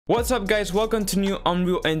What's up guys, welcome to new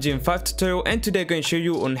Unreal Engine 5 tutorial, and today I'm going to show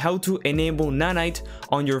you on how to enable Nanite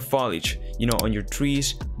on your foliage, on your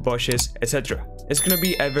trees, bushes, etc. It's going to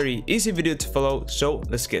be a very easy video to follow, so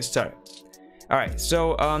let's get started. Alright,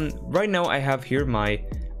 so right now I have here my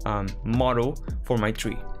model for my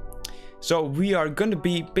tree. So we are going to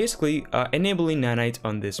be basically enabling Nanite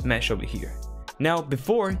on this mesh over here. Now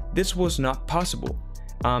before, this was not possible.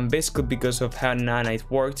 Basically because of how Nanite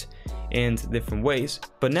worked in different ways,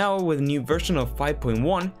 but now with a new version of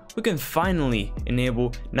 5.1 we can finally enable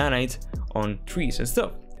Nanite on trees and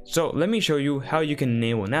stuff. So let me show you how you can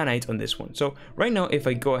enable Nanite on this one. So right now if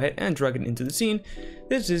I go ahead and drag it into the scene,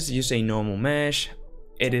 this is just a normal mesh.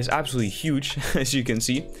 It is absolutely huge as you can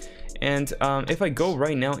see, and if I go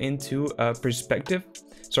right now into perspective,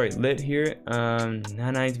 lid here,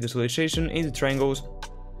 Nanite visualization into triangles,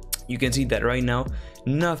 you can see that right now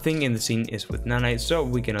nothing in the scene is with Nanite, so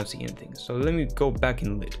we cannot see anything. So let me go back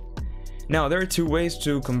in lid. Now there are two ways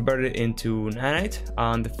to convert it into Nanite.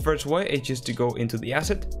 The first way is just to go into the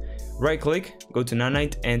asset, right click, go to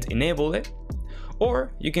Nanite and enable it,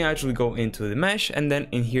 or you can actually go into the mesh and then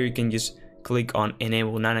in here you can just click on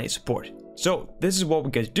enable Nanite support. So this is what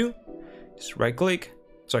we get to do. Just right click,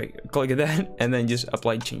 click at that and then just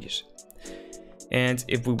apply changes. And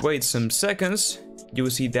if we wait some seconds, you will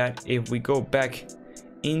see that if we go back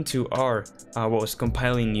into our what was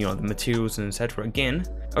compiling the materials and etc again,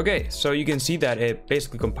 okay, so you can see that it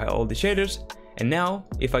basically compiled all the shaders. And now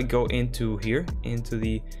if I go into here into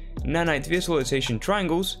the Nanite visualization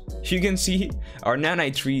triangles, you can see our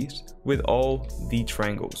Nanite trees with all the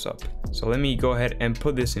triangles up. So let me go ahead and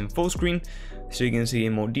put this in full screen so you can see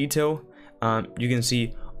in more detail. You can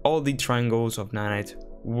see all the triangles of Nanite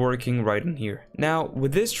working right in here. Now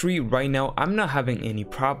with this tree right now I'm not having any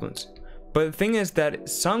problems, but the thing is that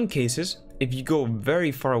some cases if you go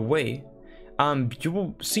very far away, you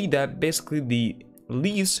will see that basically the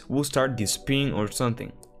leaves will start disappearing or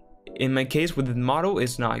something. In my case with the model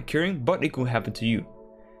it's not occurring, but it could happen to you.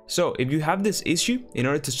 So if you have this issue, in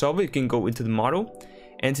order to solve it, you can go into the model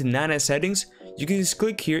and to Nanite settings. You can just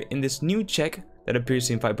click here in this new check that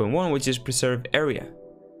appears in 5.1, which is preserve area.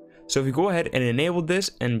 So if you go ahead and enable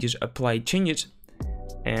this and just apply changes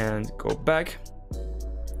and go back,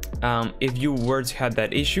 if you were to have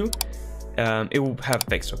that issue, it will have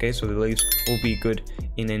fixed, okay? So the leaves will be good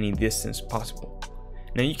in any distance possible.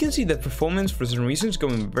 Now you can see that performance for some reason is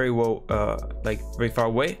going very well, like very far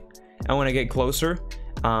away. And when I get closer,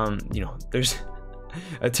 there's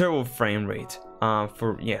a terrible frame rate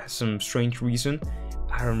for some strange reason.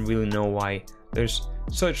 I don't really know why there's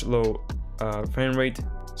such low frame rate.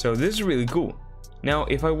 So this is really cool. Now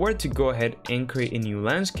if I were to go ahead and create a new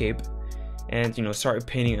landscape and start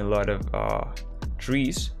painting a lot of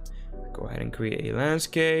trees, go ahead and create a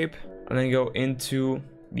landscape and then go into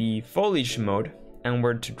the foliage mode and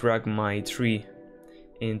were to drag my tree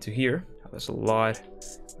into here. That's a lot.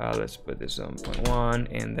 Let's put this on 0.1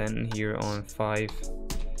 and then here on 5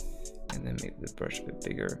 and then make the brush a bit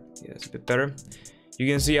bigger. Yeah, that's a bit better. You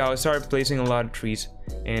can see how I started placing a lot of trees,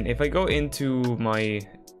 and if I go into my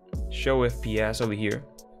show FPS over here,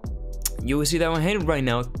 you will see that I'm hitting right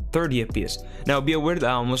now 30 FPS. Now be aware that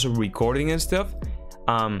I'm also recording and stuff,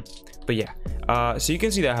 but yeah, so you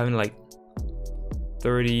can see that I'm having like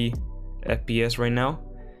 30 FPS right now.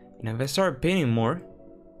 And if I start painting more,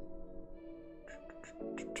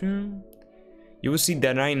 you will see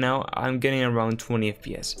that right now I'm getting around 20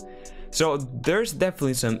 FPS. So there's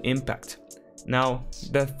definitely some impact. Now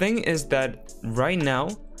the thing is that right now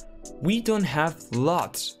we don't have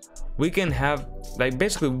lots. We can have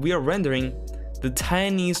basically we are rendering the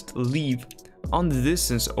tiniest leaf on the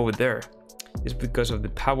distance over there. It's because of the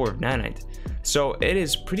power of Nanite. So it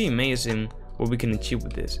is pretty amazing what we can achieve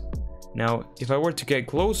with this. Now if I were to get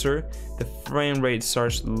closer, the frame rate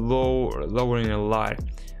starts lowering a lot,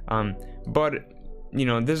 but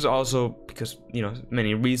this is also because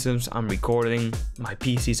many reasons. I'm recording, my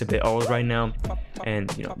PC is a bit old right now, and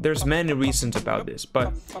there's many reasons about this,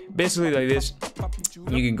 but basically like this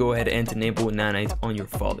you can go ahead and enable Nanite on your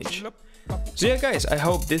foliage. So yeah guys, I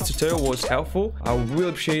hope this tutorial was helpful. I would really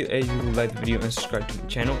appreciate it if you would like the video and subscribe to the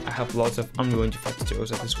channel. I have lots of Unreal Engine 5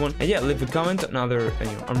 tutorials like this one, and yeah, leave a comment on other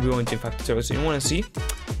Unreal Engine 5 tutorials that you want to see.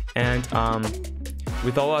 And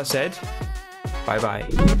with all that said, bye bye.